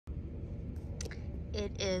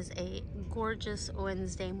It is a gorgeous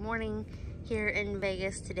Wednesday morning here in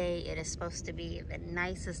Vegas today. It is supposed to be the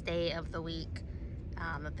nicest day of the week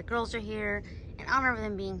that the girls are here. In honor of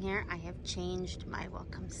them being here, I have changed my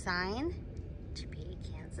welcome sign to be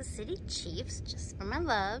Kansas City Chiefs, just for my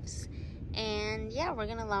loves. And yeah, we're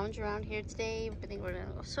gonna lounge around here today. I think we're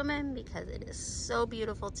gonna go swimming because it is so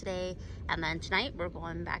beautiful today. And then tonight we're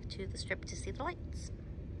going back to the Strip to see the lights.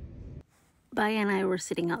 Baya and I were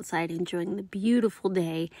sitting outside enjoying the beautiful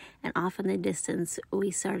day, and off in the distance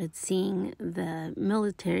we started seeing the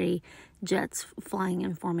military jets flying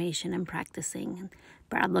in formation and practicing. And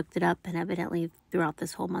Brad looked it up, and evidently throughout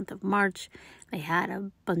this whole month of March they had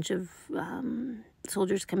a bunch of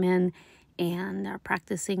soldiers come in and are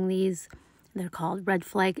practicing these. They're called red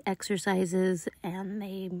flag exercises, and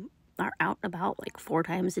they are out and about like 4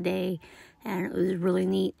 times a day, and it was really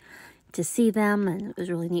neat to see them, and it was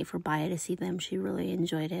really neat for Baya to see them. She really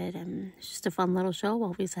enjoyed it, and it's just a fun little show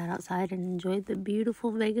while we sat outside and enjoyed the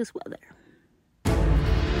beautiful Vegas weather.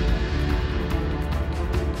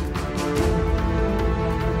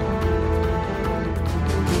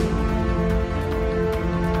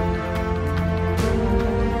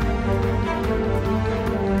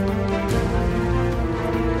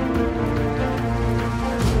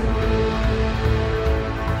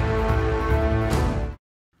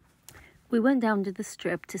 We went down to the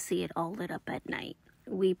Strip to see it all lit up at night.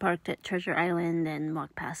 We parked at Treasure Island and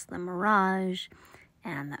walked past the Mirage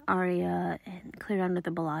and the Aria and cleared under the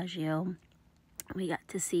Bellagio. We got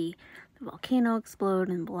to see the volcano explode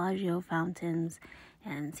and Bellagio fountains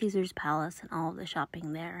and Caesar's Palace and all of the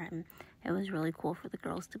shopping there. And it was really cool for the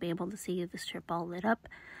girls to be able to see the Strip all lit up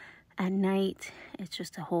at night. It's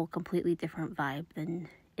just a whole completely different vibe than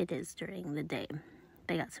it is during the day.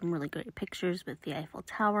 They got some really great pictures with the Eiffel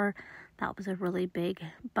Tower. That was a really big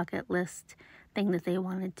bucket list thing that they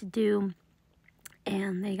wanted to do,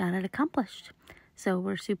 and they got it accomplished. So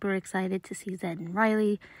we're super excited to see Zed and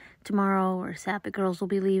Riley tomorrow. We're sad the girls will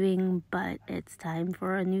be leaving, but it's time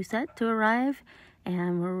for a new set to arrive,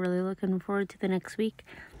 and we're really looking forward to the next week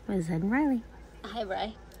with Zed and Riley. Hi,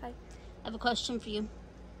 Ry. Hi. I have a question for you.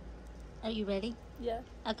 Are you ready? Yeah.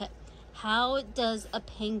 Okay. How does a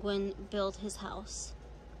penguin build his house?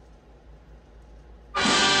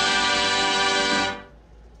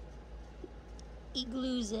 He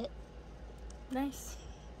glues it. Nice.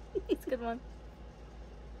 It's a good one.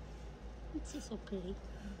 It's just so pretty.